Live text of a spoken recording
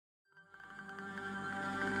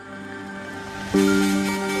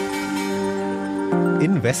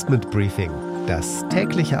Investment Briefing, das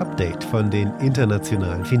tägliche Update von den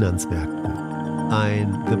internationalen Finanzmärkten.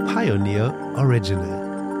 Ein The Pioneer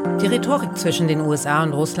Original. Die Rhetorik zwischen den USA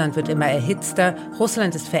und Russland wird immer erhitzter.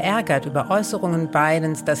 Russland ist verärgert über Äußerungen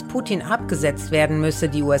Bidens, dass Putin abgesetzt werden müsse.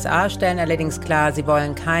 Die USA stellen allerdings klar, sie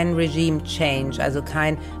wollen keinen Regime-Change, also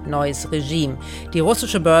kein neues Regime. Die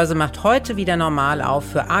russische Börse macht heute wieder normal auf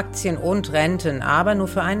für Aktien und Renten, aber nur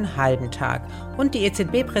für einen halben Tag. Und die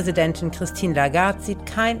EZB-Präsidentin Christine Lagarde sieht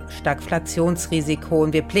kein Stagflationsrisiko.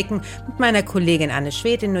 Und wir blicken mit meiner Kollegin Anne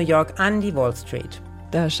Schwedt in New York an die Wall Street.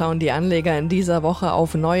 Da schauen die Anleger in dieser Woche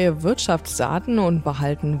auf neue Wirtschaftsdaten und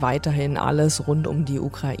behalten weiterhin alles rund um die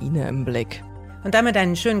Ukraine im Blick. Und damit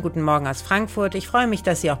einen schönen guten Morgen aus Frankfurt. Ich freue mich,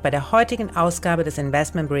 dass Sie auch bei der heutigen Ausgabe des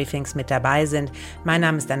Investment Briefings mit dabei sind. Mein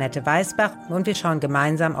Name ist Annette Weißbach und wir schauen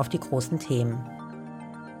gemeinsam auf die großen Themen.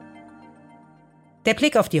 Der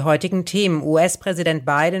Blick auf die heutigen Themen. US-Präsident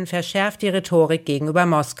Biden verschärft die Rhetorik gegenüber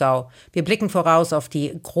Moskau. Wir blicken voraus auf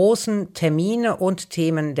die großen Termine und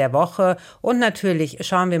Themen der Woche. Und natürlich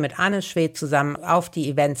schauen wir mit Anne Schwedt zusammen auf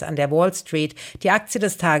die Events an der Wall Street. Die Aktie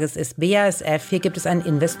des Tages ist BASF. Hier gibt es ein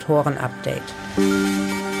Investoren-Update.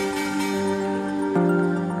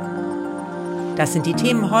 Das sind die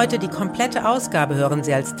Themen heute. Die komplette Ausgabe hören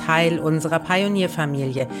Sie als Teil unserer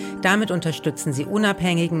Pionierfamilie. Damit unterstützen Sie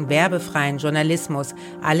unabhängigen, werbefreien Journalismus.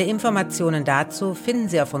 Alle Informationen dazu finden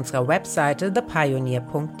Sie auf unserer Webseite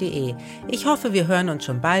thepioneer.de. Ich hoffe, wir hören uns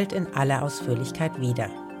schon bald in aller Ausführlichkeit wieder.